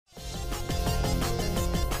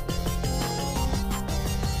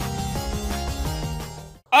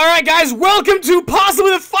Alright guys, welcome to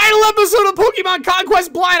possibly the final episode of Pokemon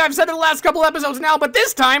Conquest Blind. I've said it the last couple episodes now, but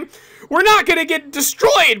this time, we're not gonna get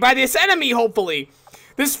destroyed by this enemy, hopefully.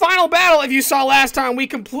 This final battle, if you saw last time, we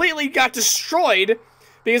completely got destroyed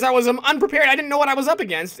because I was unprepared. I didn't know what I was up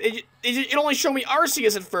against. It only showed me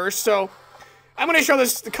Arceus at first, so I'm gonna show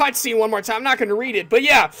this cutscene one more time. I'm not gonna read it, but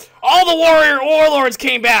yeah, all the warrior warlords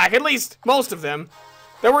came back, at least most of them.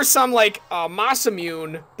 There were some like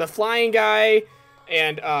Masamune, the flying guy,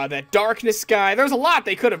 and that darkness guy. There was a lot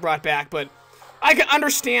they could have brought back, but I can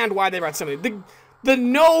understand why they brought somebody. The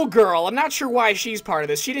No Girl, I'm not sure why she's part of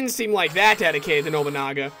this. She didn't seem like that dedicated to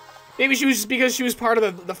Nobunaga. Maybe she was just because she was part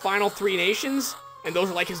of the final 3 nations, and those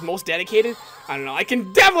are like his most dedicated. I don't know. I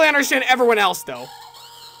can definitely understand everyone else, though.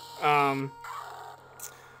 Alright,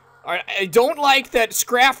 I don't like that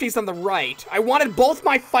Scrafty's on the right. I wanted both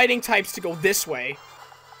my fighting types to go this way.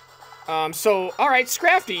 So, alright,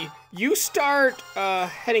 Scrafty, you start,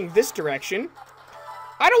 heading this direction.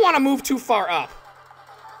 I don't want to move too far up,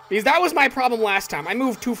 because that was my problem last time. I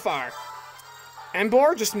moved too far.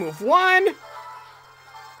 Embor, just move 1.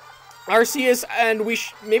 Arceus, and we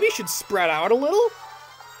maybe should spread out a little.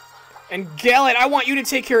 And Gallet, I want you to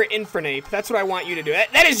take care of Infernape. That's what I want you to do.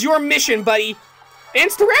 That is your mission, buddy.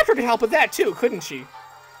 And Staraptor could help with that, too, couldn't she?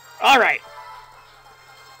 Alright.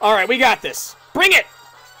 Alright, we got this. Bring it!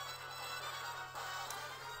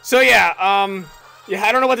 So yeah, I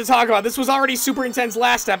don't know what to talk about. This was already super intense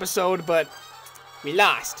last episode, but we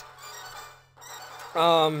lost.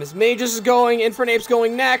 Miss Magus is going, Infernape's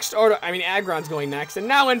going next, or, I mean, Aggron's going next, and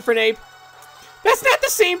now Infernape. That's not the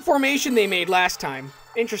same formation they made last time.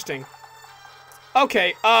 Interesting.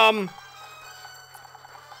 Okay, I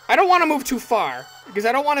don't want to move too far, because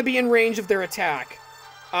I don't want to be in range of their attack.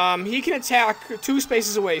 He can attack 2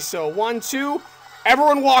 spaces away, so 1, 2,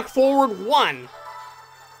 everyone walk forward 1.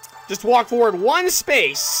 Just walk forward 1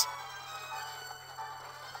 space.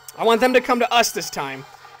 I want them to come to us this time.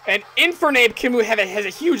 And Infernape has a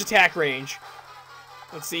huge attack range.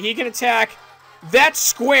 Let's see, he can attack that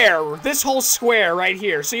square, this whole square right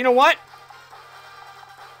here. So you know what?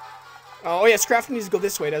 Oh yeah, Scrafty needs to go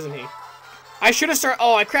this way, doesn't he? I should have started.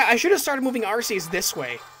 Oh, I should have started moving Arceus this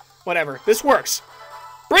way. Whatever, this works.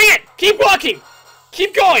 Bring it! Keep walking!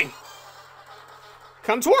 Keep going!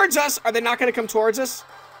 Come towards us. Are they not going to come towards us?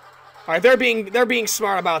 All right, they're being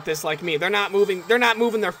smart about this, like me. They're not moving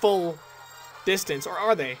their full distance, or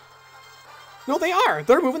are they? No, they are.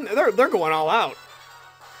 They're moving. They're going all out.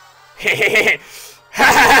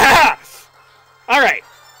 All right.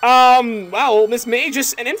 Wow. Miss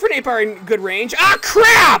Magus and Infernape are in good range. Ah,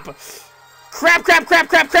 crap! Crap! Crap! Crap!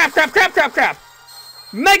 Crap! Crap! Crap! Crap! Crap! Crap!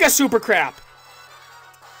 Mega super crap.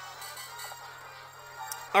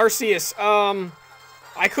 Arceus.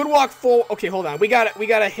 I could walk full. Okay, hold on. We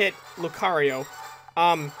gotta hit Lucario.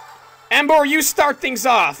 Embor, you start things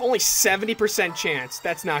off. Only 70% chance.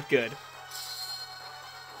 That's not good.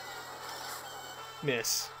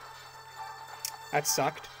 Miss. That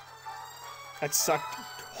sucked. That sucked.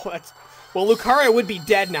 Well, Lucario would be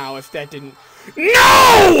dead now if that didn't.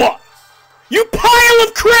 No! You pile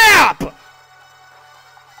of crap!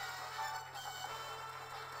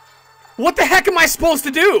 What the heck am I supposed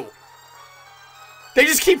to do? They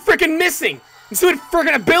just keep freaking missing. Instead of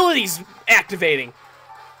freaking abilities activating.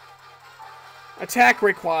 Attack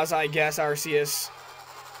Rayquaza, I guess, Arceus.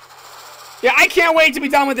 Yeah, I can't wait to be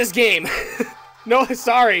done with this game. No,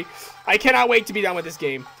 sorry. I cannot wait to be done with this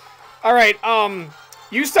game. Alright,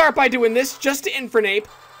 you start by doing this just to Infernape.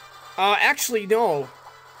 Actually, no.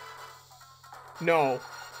 No.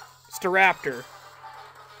 Staraptor.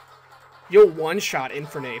 You'll one-shot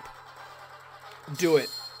Infernape. Do it.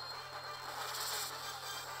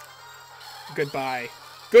 Goodbye.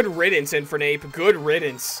 Good riddance, Infernape. Good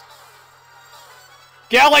riddance.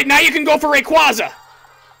 Gallight, now you can go for Rayquaza!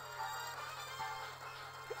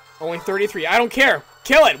 Only 33. I don't care.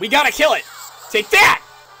 Kill it. We gotta kill it. Take that!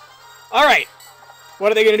 Alright.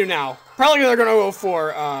 What are they gonna do now? Probably they're gonna go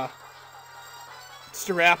for,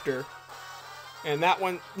 Staraptor. And that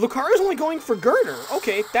one... Lucario's only going for Girder.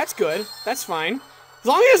 Okay, that's good. That's fine. As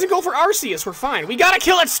long as he doesn't go for Arceus, we're fine. We gotta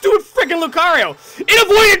kill that stupid freaking Lucario! It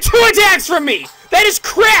avoided 2 attacks from me! That is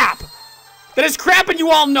crap! That is crap and you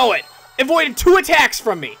all know it! Avoided 2 attacks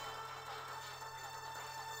from me.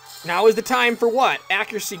 Now is the time for what?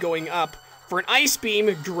 Accuracy going up. For an Ice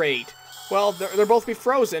Beam, great. Well, they're both be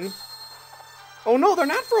frozen. Oh no, they're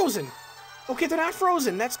not frozen! Okay, they're not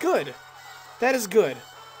frozen. That's good. That is good.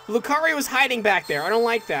 Lucario is hiding back there. I don't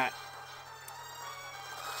like that.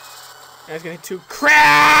 I was gonna hit 2.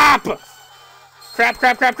 Crap! Crap,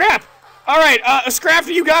 crap, crap, crap! Alright,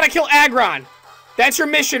 Scrafty, you gotta kill Aggron. That's your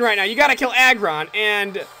mission right now. You gotta kill Aggron,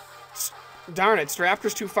 and... Darn it,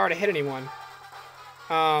 Scrafter's too far to hit anyone.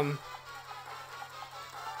 Scrafter,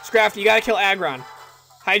 you gotta kill Aggron.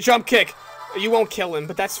 High jump kick. You won't kill him,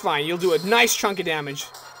 but that's fine. You'll do a nice chunk of damage.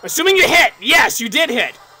 Assuming you hit! Yes, you did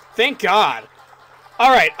hit! Thank God.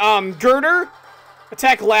 Alright, Girder,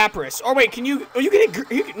 attack Lapras. Oh, wait, can you... Oh, you can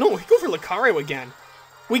hit... No, go for Lucario again.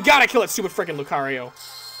 We gotta kill that stupid frickin' Lucario.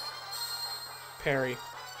 Parry.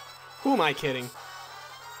 Who am I kidding?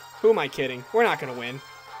 Who am I kidding? We're not gonna win.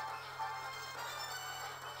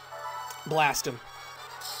 Blast him.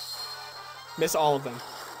 Miss all of them.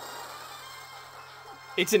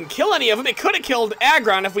 It didn't kill any of them. It could have killed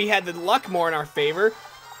Aggron if we had the luck more in our favor.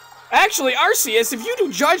 Actually, Arceus, if you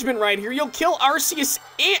do Judgment right here, you'll kill Arceus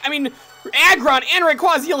and, Aggron and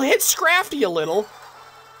Rayquaza. You'll hit Scrafty a little.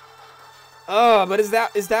 Oh, but is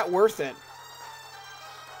that worth it?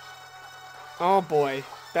 Oh boy.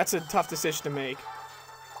 That's a tough decision to make.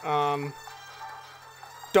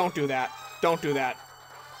 Don't do that. Don't do that.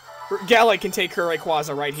 Gallade can take her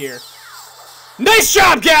Rayquaza right here. Nice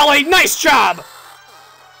job, Gallade! Nice job!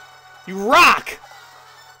 You rock!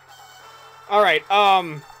 Alright,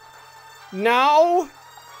 now...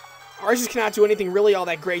 Arceus cannot do anything really all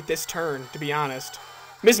that great this turn, to be honest.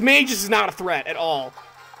 Miss Magus is not a threat at all.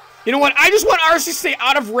 You know what? I just want Arceus to stay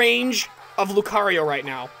out of range of Lucario right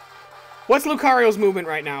now. What's Lucario's movement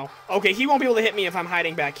right now? Okay, he won't be able to hit me if I'm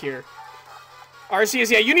hiding back here. Arceus,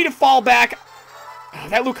 yeah, you need to fall back. Oh,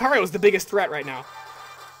 that Lucario is the biggest threat right now.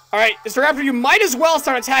 Alright, Mr. Raptor, you might as well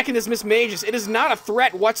start attacking this Miss Magus. It is not a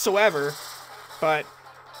threat whatsoever, but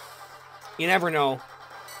you never know.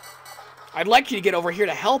 I'd like you to get over here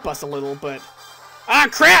to help us a little, but... Ah,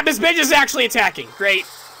 crap! Miss Magus is actually attacking. Great.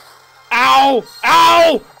 Ow!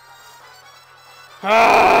 Ow!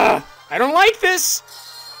 Ah! I don't like this!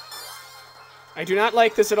 I do not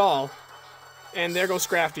like this at all. And there goes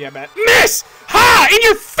Scrafty, I bet. Miss! Ha! In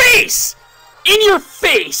your face! In your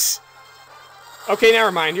face! Okay,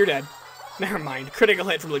 never mind. You're dead. Never mind. Critical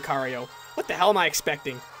hit from Lucario. What the hell am I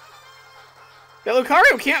expecting? That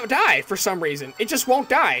Lucario can't die for some reason. It just won't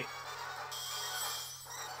die.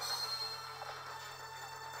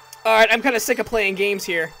 Alright, I'm kind of sick of playing games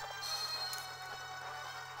here.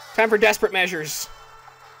 Time for desperate measures.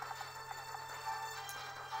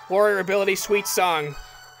 Warrior ability, sweet song.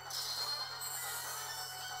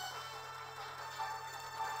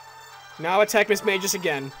 Now attack Miss Magus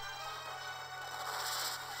again.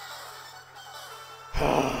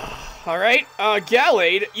 Alright,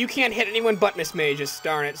 Gallade, you can't hit anyone but Miss Magus,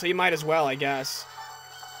 darn it, so you might as well, I guess.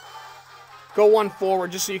 Go one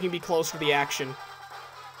forward just so you can be close to the action.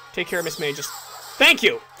 Take care of Miss Magus. Thank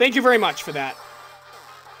you! Thank you very much for that.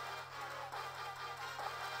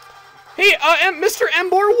 Hey, Mr.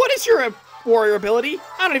 Embor, what is your warrior ability?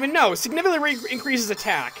 I don't even know. Significantly increases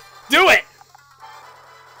attack. Do it!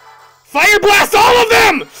 Fire blast all of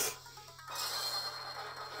them!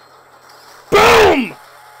 Boom!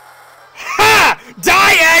 Ha!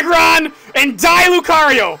 Die, Aggron! And die,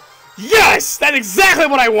 Lucario! Yes! That's exactly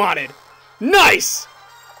what I wanted! Nice!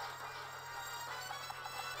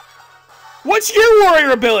 What's your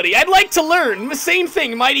warrior ability? I'd like to learn. The same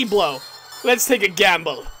thing, Mighty Blow. Let's take a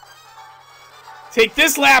gamble. Take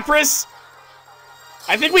this, Lapras.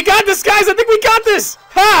 I think we got this, guys! I think we got this!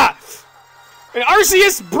 Ha! And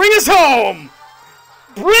Arceus, bring us home!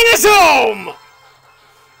 Bring us home!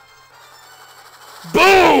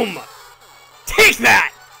 Boom! Take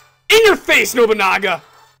that! In your face, Nobunaga!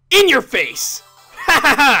 In your face! Ha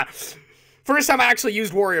ha ha! First time I actually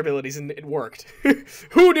used warrior abilities and it worked.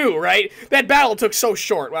 Who knew, right? That battle took so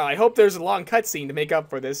short. Wow, I hope there's a long cutscene to make up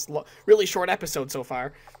for this really short episode so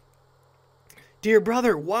far. Dear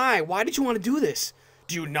brother, why? Why did you want to do this?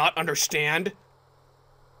 Do you not understand?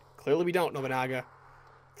 Clearly we don't, Nobunaga.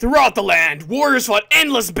 Throughout the land, warriors fought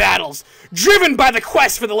endless battles, driven by the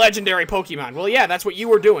quest for the legendary Pokemon. Well, yeah, that's what you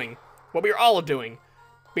were doing. What we were all doing.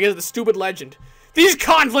 Because of the stupid legend. These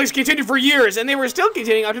conflicts continued for years, and they were still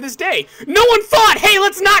continuing up to this day. No one thought, hey,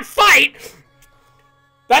 let's not fight!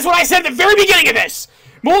 That's what I said at the very beginning of this!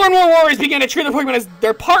 More and more warriors began to treat their Pokemon as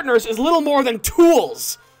their partners as little more than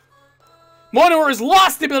tools. More warriors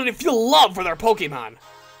lost the ability to feel love for their Pokemon.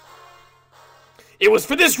 It was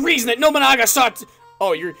for this reason that Nobunaga sought...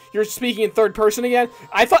 Oh, you're speaking in third person again?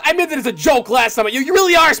 I meant that as a joke last time. You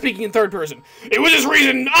really are speaking in third person. It was this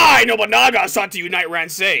reason I, Nobunaga, sought to unite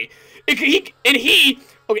Ransei. Okay,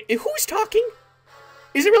 who's talking?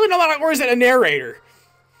 Is it really Nobunaga or is it a narrator?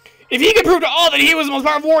 If he could prove to all that he was the most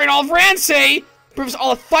powerful warrior in all of Ransei, proves all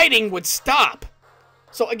the fighting would stop.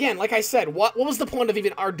 So again, like I said, what was the point of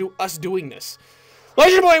even us doing this?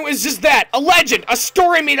 Legend Boy was just that. A legend. A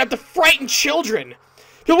story made up to frighten children.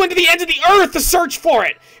 He went to the ends of the earth to search for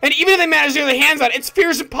it. And even if they managed to get their hands on it, its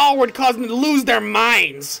fearsome power would cause them to lose their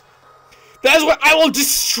minds. That is what I will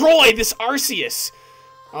destroy this Arceus.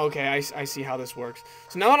 Okay, I see how this works.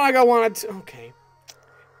 So now I wanted to... Okay.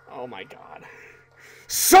 Oh my god.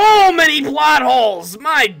 So many plot holes!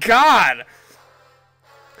 My god!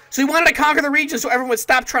 So he wanted to conquer the region so everyone would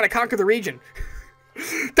stop trying to conquer the region.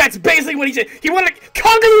 That's basically what he said. He wanted to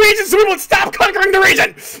conquer the region so everyone would stop conquering the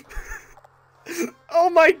region! Oh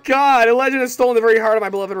my god, a legend has stolen the very heart of my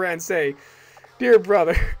beloved Ransei. Dear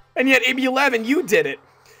brother. And yet, AB11, you did it.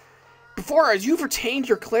 Before us, you've retained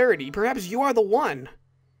your clarity. Perhaps you are the one.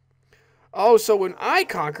 Oh, so when I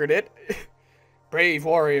conquered it... Brave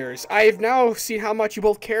warriors, I have now seen how much you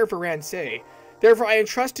both care for Ransei. Therefore, I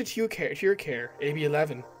entrust it to your care,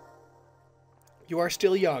 AB11. You are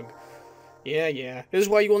still young. Yeah. This is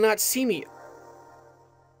why you will not see me...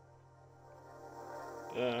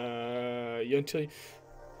 until you...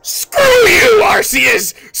 Screw you,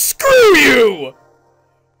 Arceus! Screw you!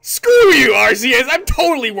 Screw you, Arceus! I'm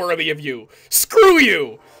totally worthy of you! Screw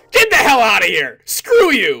you! Get the hell out of here!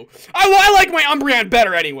 Screw you! I like my Umbreon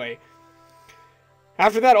better anyway.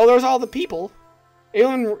 After that, there was all the people.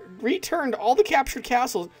 Aelin returned all the captured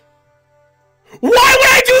castles. Why would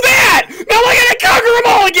I do that? Now I gotta conquer them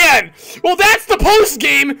all again! Well, that's the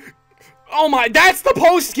post-game. Oh my, that's the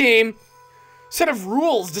post-game. Set of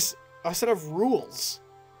rules. Just a set of rules.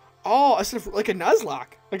 Oh, a set of, like a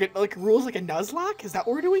Nuzlocke. Like rules like a Nuzlocke? Is that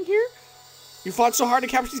what we're doing here? You fought so hard to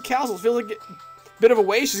capture these castles. Feels like a bit of a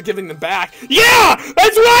waste just giving them back. Yeah!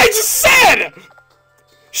 That's what I just said!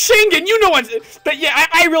 Shingen, you know what? But yeah,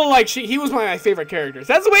 I really like Shingen. He was one of my favorite characters.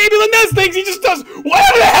 That's the way Aelin does things. He just does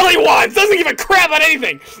whatever the hell he wants. Doesn't give a crap about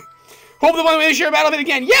anything. Hope the one way to share a battle of it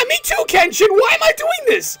again. Yeah, me too, Kenshin. Why am I doing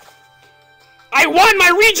this? I want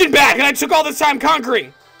my region back, and I took all this time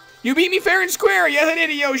conquering. You beat me fair and square. Yes, I did,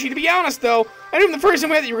 Yoshi. To be honest, though, I knew from the first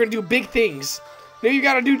time that you were gonna do big things. Maybe you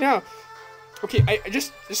gotta do now. Okay, I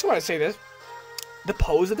just want to say this. The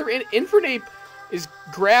pose that they're in, Infernape is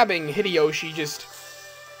grabbing Hideyoshi just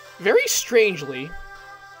very strangely.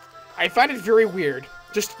 I find it very weird.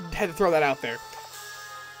 Just had to throw that out there.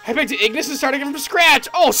 Head back to Ignis and start again from scratch.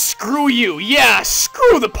 Oh, screw you. Yeah,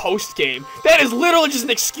 screw the post-game. That is literally just an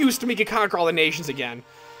excuse to make you conquer all the nations again.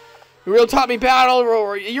 You really taught me battle,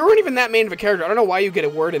 or you weren't even that main of a character. I don't know why you get a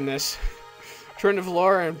word in this. Return of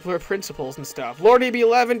lore and principles and stuff. Lord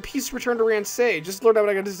AB11, peace return to Ransei. Just learned out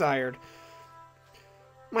what I desired.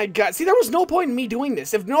 My god, see, there was no point in me doing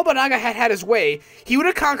this. If Nobunaga had his way, he would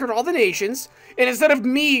have conquered all the nations, and instead of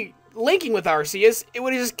me linking with Arceus, it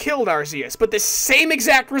would have just killed Arceus. But the same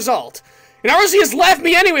exact result. And Arceus left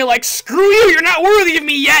me anyway, like, screw you, you're not worthy of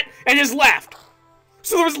me yet, and just left.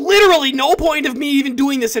 So there was literally no point of me even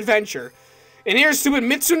doing this adventure. And here's stupid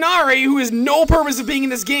Mitsunari, who has no purpose of being in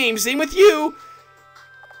this game. Same with you.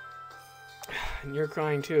 And you're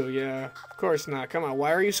crying too, yeah. Of course not. Come on,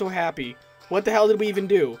 why are you so happy? What the hell did we even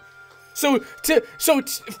do? So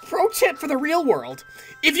pro tip for the real world.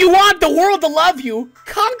 If you want the world to love you,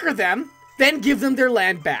 conquer them, then give them their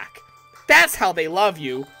land back. That's how they love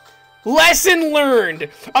you. Lesson learned.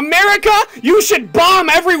 America, you should bomb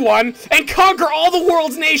everyone and conquer all the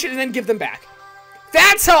world's nations and then give them back.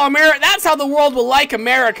 That's how the world will like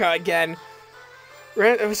America again.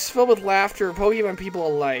 It was filled with laughter, Pokemon people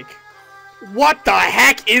alike. What the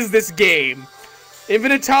heck is this game?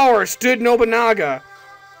 Infinite Tower stood Nobunaga.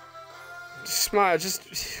 Smile,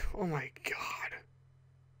 just... Oh my god.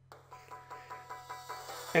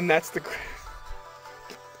 And that's the...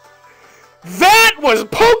 That was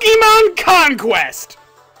Pokemon Conquest!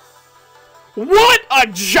 What a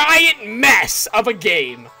giant mess of a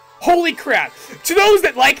game. Holy crap. To those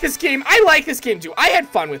that like this game, I like this game too. I had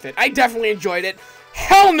fun with it. I definitely enjoyed it.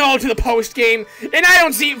 Hell no to the post-game, and I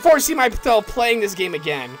don't foresee myself playing this game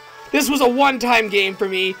again. This was a one-time game for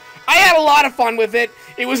me. I had a lot of fun with it.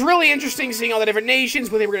 It was really interesting seeing all the different nations,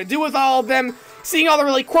 what they were going to do with all of them, seeing all the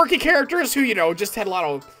really quirky characters who, you know, just had a lot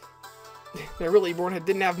of... They really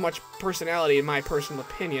didn't have much personality, in my personal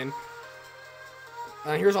opinion.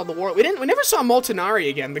 Here's all the war... We never saw Moltenari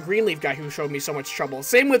again, the Greenleaf guy who showed me so much trouble.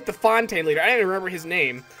 Same with the Fontaine leader. I didn't remember his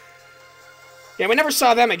name. Yeah, we never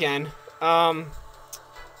saw them again. And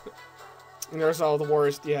there's all the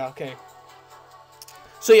wars. Yeah, okay.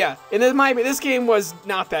 So yeah, and this game was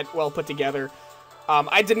not that well put together.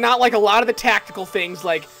 I did not like a lot of the tactical things.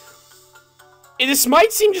 Like, this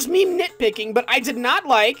might seem just me nitpicking, but I did not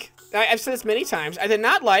like... I've said this many times. I did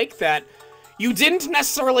not like that you didn't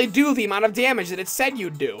necessarily do the amount of damage that it said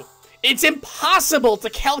you'd do. It's impossible to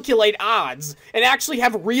calculate odds and actually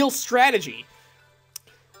have real strategy.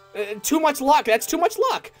 Too much luck. That's too much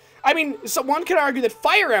luck. I mean, so one could argue that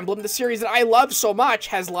Fire Emblem, the series that I love so much,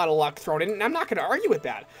 has a lot of luck thrown in, and I'm not going to argue with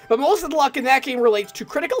that. But most of the luck in that game relates to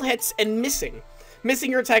critical hits and missing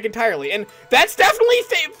your attack entirely. And that's definitely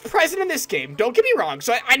present in this game. Don't get me wrong.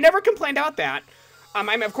 So I never complained about that.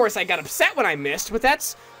 Of course, I got upset when I missed,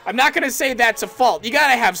 but I'm not going to say that's a fault. You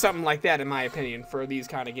got to have something like that, in my opinion, for these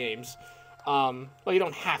kind of games. Well, you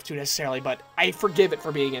don't have to necessarily, but I forgive it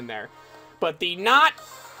for being in there. But the not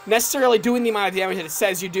necessarily doing the amount of damage that it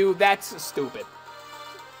says you do, that's stupid.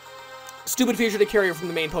 Stupid feature to carry over from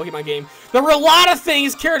the main Pokemon game. There were a lot of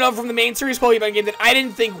things carried over from the main series Pokemon game that I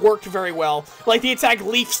didn't think worked very well. Like the attack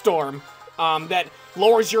Leaf Storm, that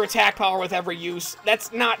lowers your attack power with every use.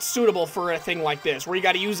 That's not suitable for a thing like this, where you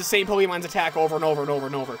gotta use the same Pokemon's attack over and over and over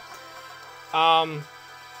and over.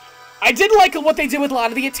 I did like what they did with a lot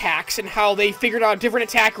of the attacks, and how they figured out different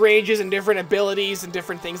attack ranges and different abilities and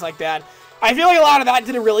different things like that. I feel like a lot of that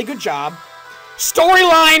did a really good job.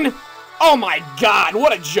 Storyline, oh my god,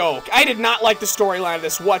 what a joke. I did not like the storyline of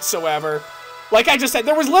this whatsoever. Like I just said,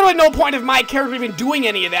 there was literally no point of my character even doing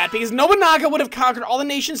any of that, because Nobunaga would have conquered all the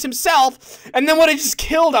nations himself, and then would have just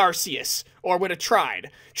killed Arceus, or would have tried.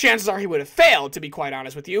 Chances are he would have failed, to be quite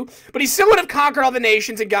honest with you. But he still would have conquered all the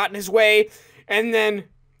nations and gotten his way, and then...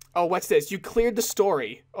 Oh, what's this? You cleared the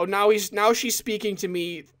story. Oh, now she's speaking to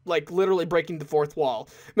me, like, literally breaking the fourth wall.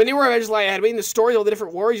 Many more adventures lie ahead. Waiting the stories, all the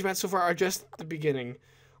different warriors you've met so far are just the beginning.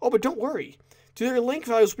 Oh, but don't worry. Do their link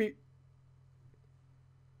values be...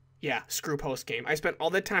 Yeah, screw post-game. I spent all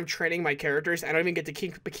that time training my characters. I don't even get to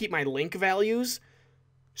keep my link values.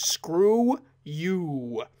 Screw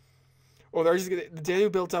you. Oh, there's the data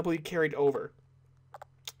built up will be carried over.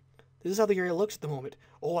 This is how the area looks at the moment.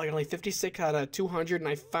 Oh, I got only 56 out of 200, and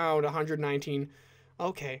I found 119.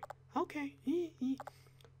 Okay. Okay.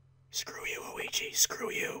 Screw you, Luigi.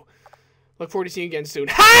 Screw you. Look forward to seeing you again soon.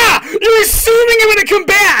 Ha! You're assuming I'm gonna come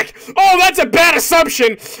back! Oh, that's a bad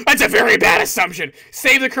assumption. That's a very bad assumption.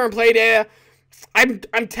 Save the current play data.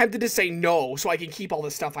 I'm tempted to say no, so I can keep all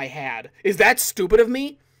the stuff I had. Is that stupid of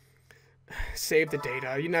me? Save the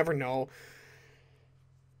data. You never know.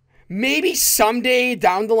 Maybe someday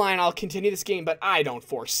down the line I'll continue this game, but I don't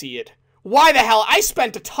foresee it. Why the hell? I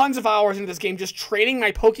spent tons of hours into this game just training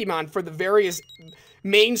my Pokemon for the various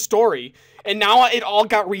main story, and now it all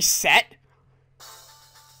got reset?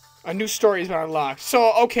 A new story has been unlocked.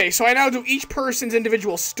 So, okay, so I now do each person's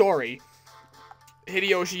individual story.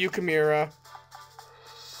 Hideyoshi Yukimura.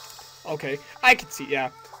 Okay, I can see,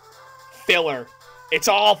 yeah. Filler. It's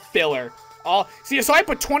all filler. See, so I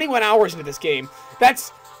put 21 hours into this game. That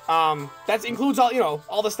includes all, you know,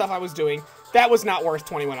 all the stuff I was doing. That was not worth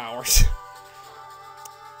 21 hours.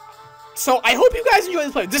 So, I hope you guys enjoyed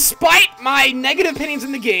this play. Despite my negative opinions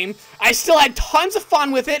in the game, I still had tons of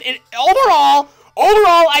fun with it, and overall,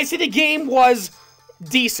 I say the game was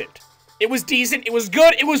decent. It was decent, it was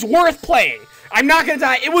good, it was worth playing. I'm not gonna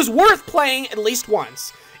die, it was worth playing at least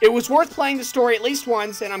once. It was worth playing the story at least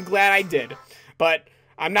once, and I'm glad I did. But,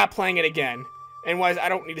 I'm not playing it again. And I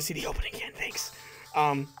don't need to see the opening again, thanks.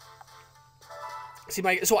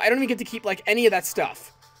 So I don't even get to keep, like, any of that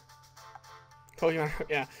stuff. Pokemon,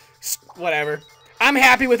 yeah, whatever. I'm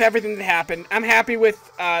happy with everything that happened. I'm happy with,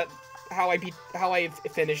 how I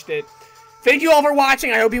finished it. Thank you all for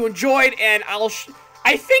watching. I hope you enjoyed, and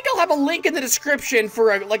I think I'll have a link in the description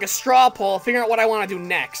for, like, a straw poll, figuring out what I want to do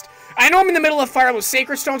next. I know I'm in the middle of Fire Emblem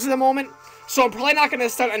Sacred Stones at the moment, so I'm probably not going to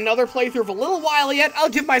start another playthrough for a little while yet. I'll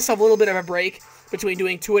give myself a little bit of a break between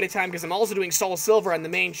doing 2 at a time, because I'm also doing Soul Silver on the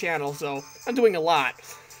main channel, so I'm doing a lot.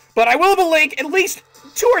 But I will have a link, at least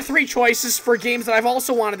 2 or 3 choices for games that I've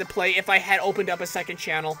also wanted to play if I had opened up a second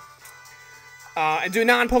channel. And do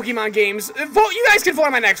non-Pokemon games. You guys can vote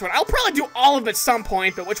on my next one. I'll probably do all of them at some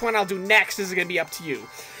point, but which one I'll do next is going to be up to you.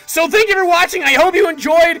 So thank you for watching. I hope you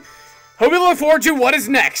enjoyed. Hope you look forward to what is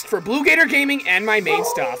next for Blue Gator Gaming and my main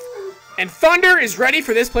stuff. And Thunder is ready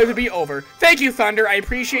for this play to be over. Thank you, Thunder. I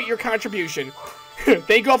appreciate your contribution.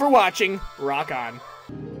 Thank you all for watching. Rock on.